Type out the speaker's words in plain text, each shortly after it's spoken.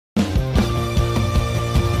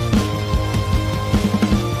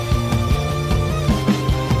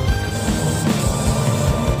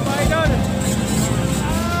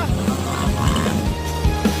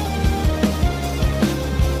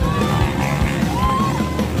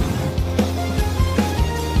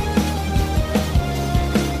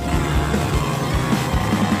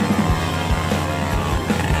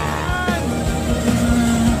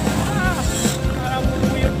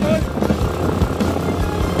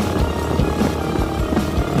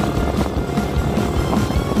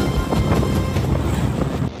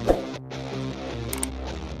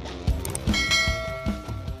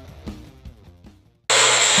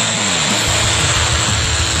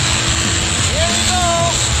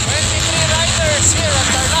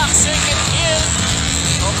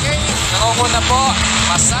muna po,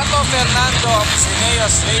 Masato Fernando of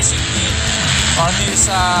Cineos Racing Team on his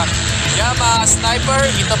Yamaha Sniper.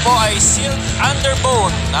 Ito po ay sealed underbone.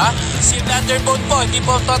 Sealed underbone po, hindi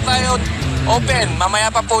po ito tayo open. Mamaya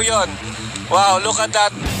pa po yun. Wow, look at that.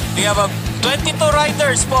 We have 22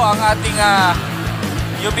 riders po ang ating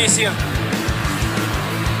UB sealed.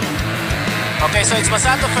 Okay, so it's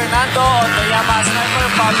Masato Fernando on the Yamaha Sniper,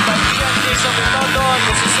 followed by Ian Jason Bitondo on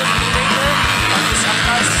the Suzuki Raider on his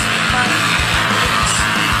Akas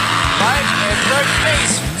Bike, and third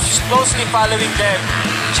place, closely following them,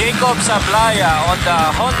 Jacob Sablaya on the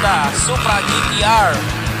Honda Supra GTR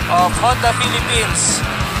of Honda Philippines,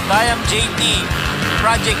 Diam JT,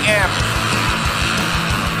 Project M.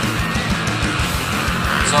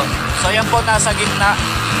 So yan po nasa gitna.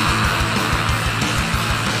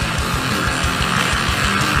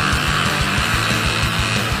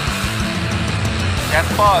 Yan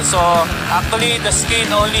po. So, actually, the screen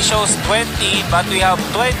only shows 20, but we have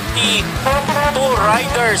 22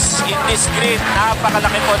 riders in this grid.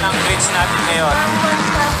 Napakalaki po ng grids natin ngayon.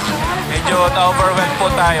 Medyo na-overwhelmed po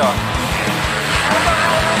tayo.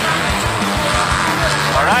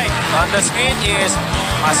 Alright, on the screen is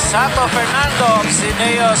Masato Fernando of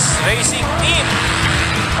Cineos Racing Team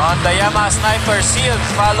on the Yamaha Sniper Sealed,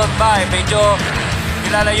 followed by, medyo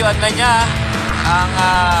nilalayuan na niya ang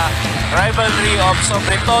rivalry of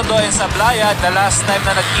Sobretodo and Sablaya. The last time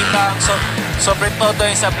na nagkita ang Sobretodo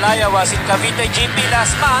and Sablaya was in Cavite GP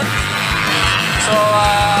last month. So,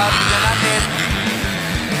 tignan natin.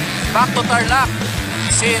 Back to Tarlac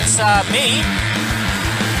since May.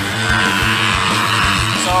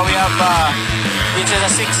 So, we have, this is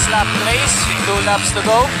a 6-lap race with 2 laps to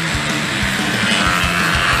go.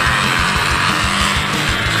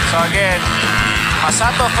 So, again,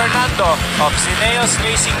 Masato Fernando of Cineos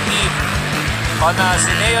Racing Team on a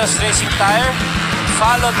Cineos Racing tire,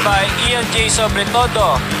 followed by Ian J.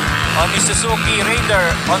 Sobretodo on the Suzuki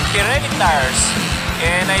Raider on Pirelli tires.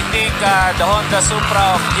 And I think the Honda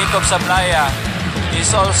Supra of Jacob Sablaya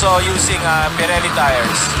is also using Pirelli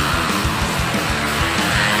tires.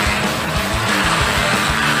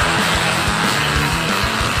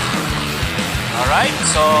 Alright,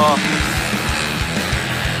 so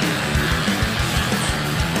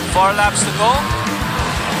 4 laps to go.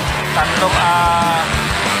 Tatlong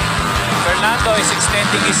Fernando is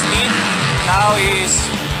extending his lead. Now is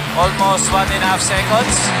almost 1.5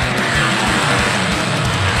 seconds.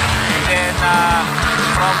 And then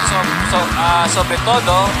from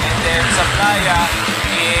Sobretodo, and then Sablaya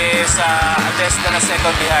is less than a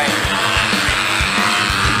second behind.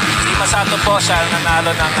 Si Masato po siya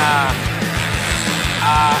nanalo ng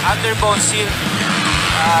Underbone Seal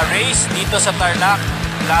race dito sa Tarlac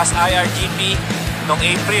last IRGP noong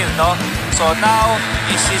April, no? So now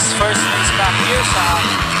is his first race back here sa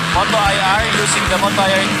Moto IR using the Moto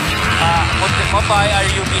IR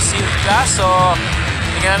UB Seal class. So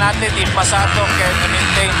tingnan natin if Masato can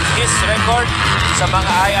maintain his record sa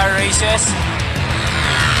mga IR races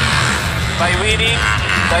by winning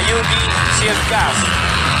the UB Seal class.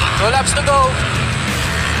 2 laps to go.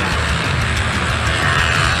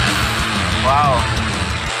 Wow.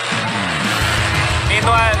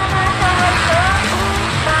 Meanwhile,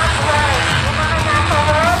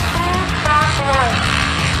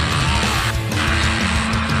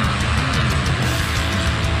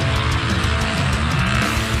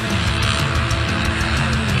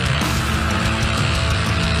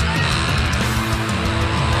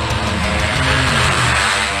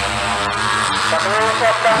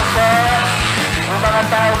 pakiusap lang po yung mga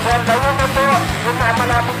tao po. Kayo na po yung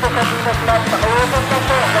malapit po sa Venus Land. Pakiusap lang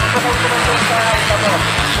po. Nagpunay po ng sa ito.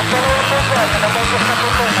 Kung karoon po po, nakabagas na po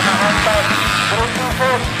po, naka-on-time.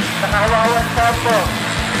 Green nakahawawan sa po.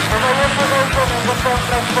 Kumayon po kayo po ng gustong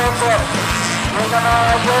transport po. Yung mga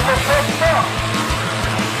yellow food po.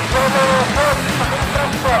 Yellow food,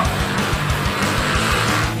 pakintras po.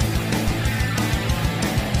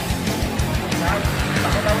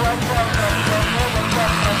 Pakinawan po ang transport po.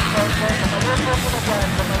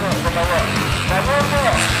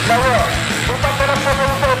 Layo. Upang ka lang po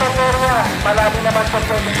kayo sa ibang area. Malami naman po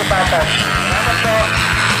po yung kupatan. Salamat po.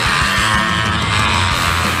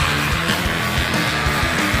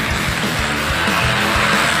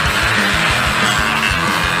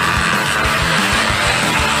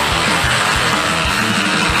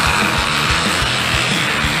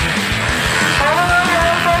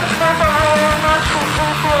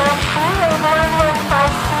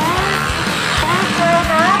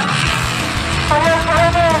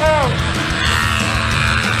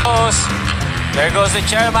 There goes the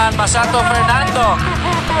chairman, Masato Fernando.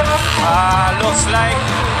 Looks like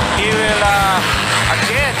he will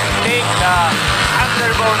again take the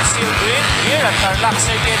Underbone Seal Green here at Tarlac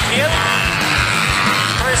Circuit Hill.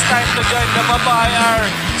 First time to join the Moto-IR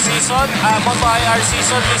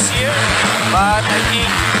season this year. But I think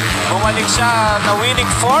bumalik siya na winning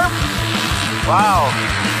form. Wow.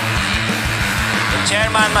 The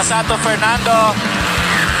chairman Masato Fernando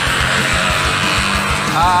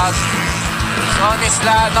so on is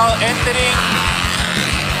now entering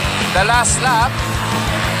the last lap.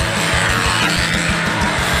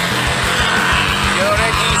 He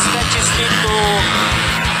already stretches into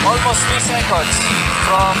almost 3 seconds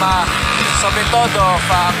from Sobetodo of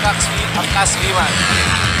Angkas V1.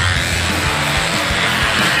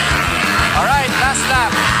 Alright, last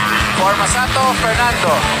lap for Masato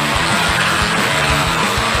Fernando.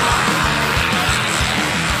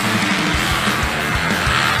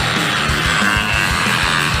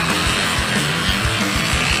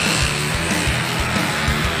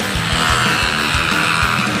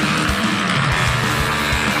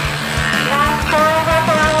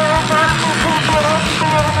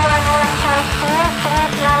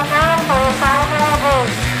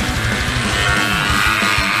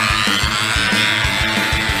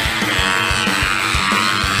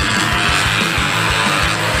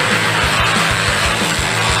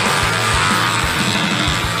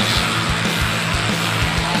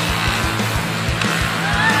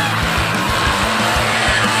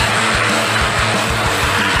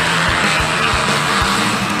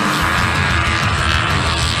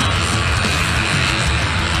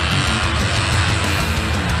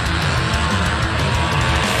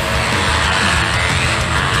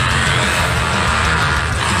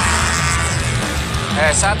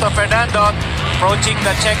 Masato Fernando approaching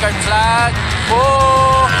the checkered flag.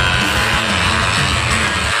 Oh!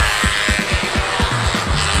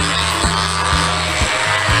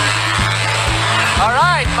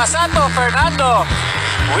 Alright, Masato Fernando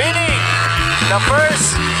winning the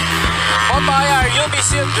first Moto-IR UB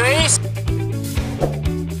Sealed race.